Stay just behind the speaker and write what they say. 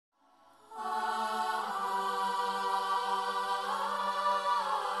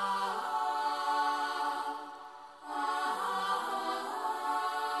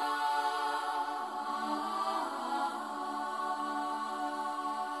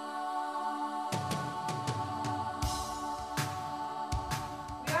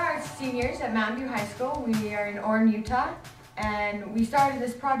seniors at Mountain View High School. We are in Orem, Utah, and we started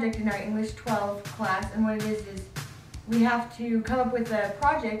this project in our English 12 class, and what it is we have to come up with a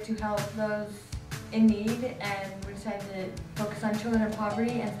project to help those in need, and we decided to focus on children in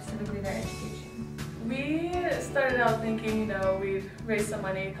poverty and specifically their education. We started out thinking, we'd raise some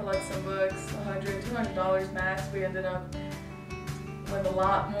money, collect some books, $100, $200 max. We ended up with a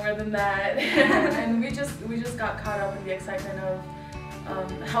lot more than that, and we just got caught up in the excitement of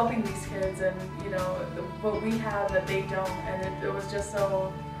helping these kids and what we have that they don't, and it was just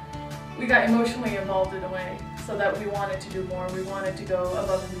so, we got emotionally involved in a way, so that we wanted to do more. We wanted to go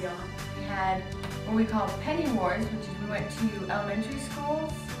above and beyond. We had what we call penny wars, which is we went to elementary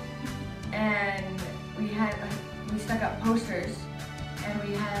schools and we stuck up posters, and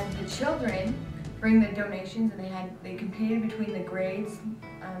we had the children bring the donations, and they competed between the grades,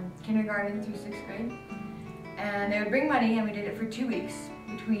 kindergarten through 6th grade. And they would bring money, and we did it for 2 weeks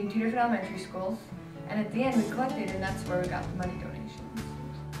between 2 different elementary schools. And at the end we collected, and that's where we got the money donations.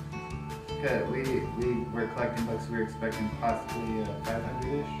 Good. We were collecting books. We were expecting possibly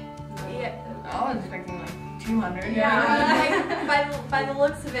 500-ish. Yeah, I was expecting like 200. Yeah. by the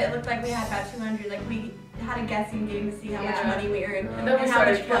looks of it, it looked like we had about 200. Like we had a guessing game to see how much money we earned and then we how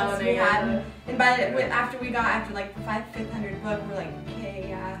much started books we had. And after like the 500th book, we're like, okay,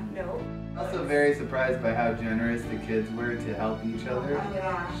 yeah, no. Also very surprised by how generous the kids were to help each other. Oh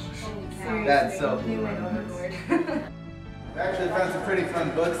gosh. Seriously. That's so We cool. went overboard. We actually found some pretty fun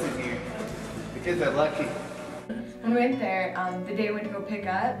books in here. The kids are lucky. When we went there, the day we went to go pick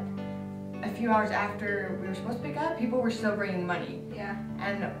up, a few hours after we were supposed to pick up, people were still bringing money. Yeah.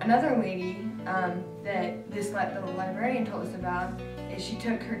 And another lady that the librarian told us about is she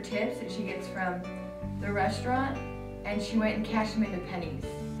took her tips that she gets from the restaurant, and she went and cashed them into pennies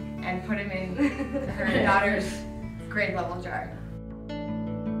and put them in her daughter's grade level jar.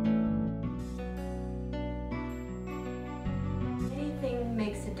 Anything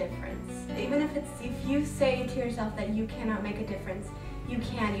makes a difference. Even if you say to yourself that you cannot make a difference, you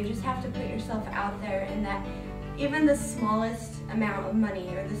can. You just have to put yourself out there, and that even the smallest amount of money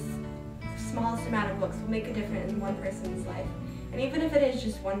or the smallest amount of books will make a difference in one person's life. And even if it is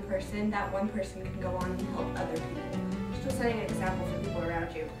just one person, that one person can go on and help other people. Just setting an example for people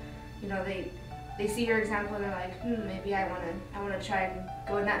around you. They see your example and they're like, maybe I want to try and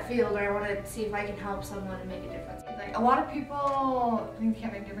go in that field, or I want to see if I can help someone and make a difference. Like, a lot of people think they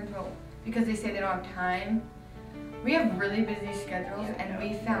can't make a difference because they say they don't have time. We have really busy schedules, and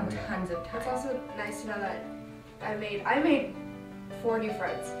we found tons of time. It's also nice to know that I made 4 new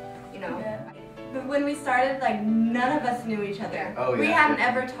friends. Yeah. But when we started, like, none of us knew each other. Yeah. Oh, yeah. We hadn't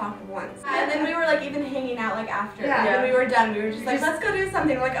ever talked once. And then we were like even hanging out like after. Yeah. When we were done, we were just like, let's go do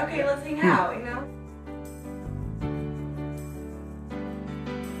something. We're like, okay, let's hang out,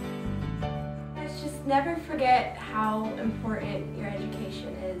 Just never forget how important your education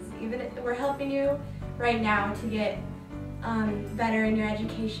is. Even if we're helping you right now to get better in your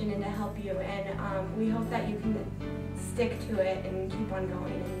education and to help you, and we hope that you can stick to it and keep on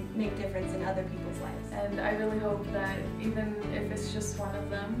going and make a difference in other people's lives. And I really hope that even if it's just one of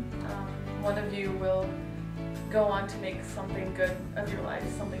them, one of you will go on to make something good of your life,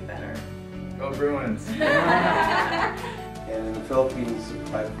 something better. Go Bruins! And in the Philippines,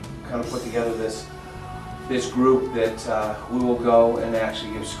 I've kind of put together this group that we will go and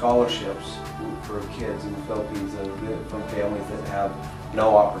actually give scholarships for kids in the Philippines from families that have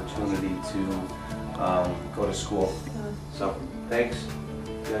no opportunity to go to school. So thanks,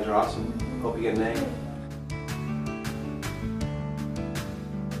 you guys are awesome. Hope you get an A.